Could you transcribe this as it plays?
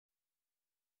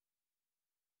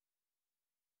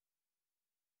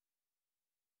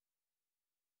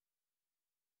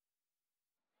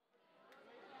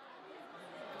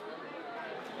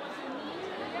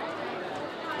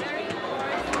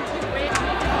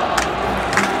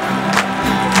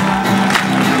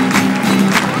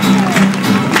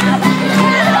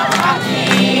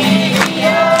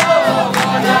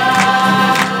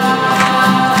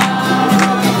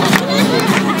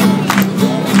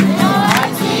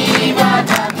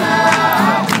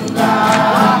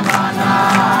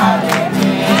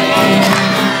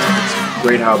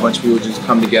great how a bunch of people just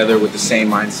come together with the same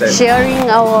mindset. Sharing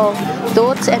our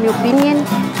thoughts and opinion.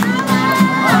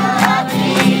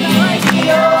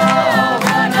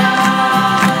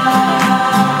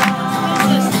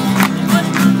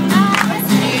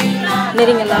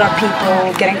 Meeting a lot of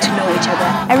people, getting to know each other.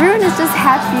 Everyone is just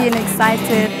happy and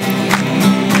excited.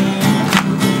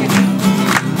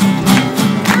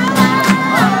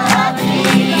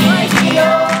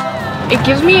 It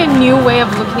gives me a new way of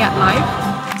looking at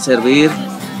life. Servir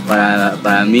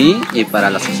para mí y para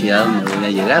la sociedad donde voy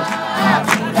a llegar.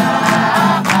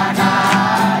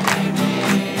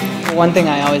 One thing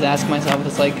I always ask myself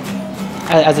is like,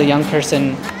 as a young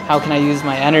person, how can I use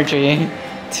my energy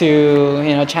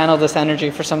to channel this energy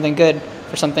for something good,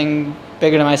 for something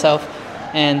bigger than myself?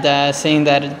 And seeing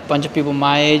that a bunch of people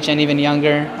my age and even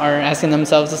younger are asking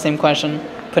themselves the same question,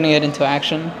 putting it into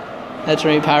action, that's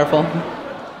really powerful.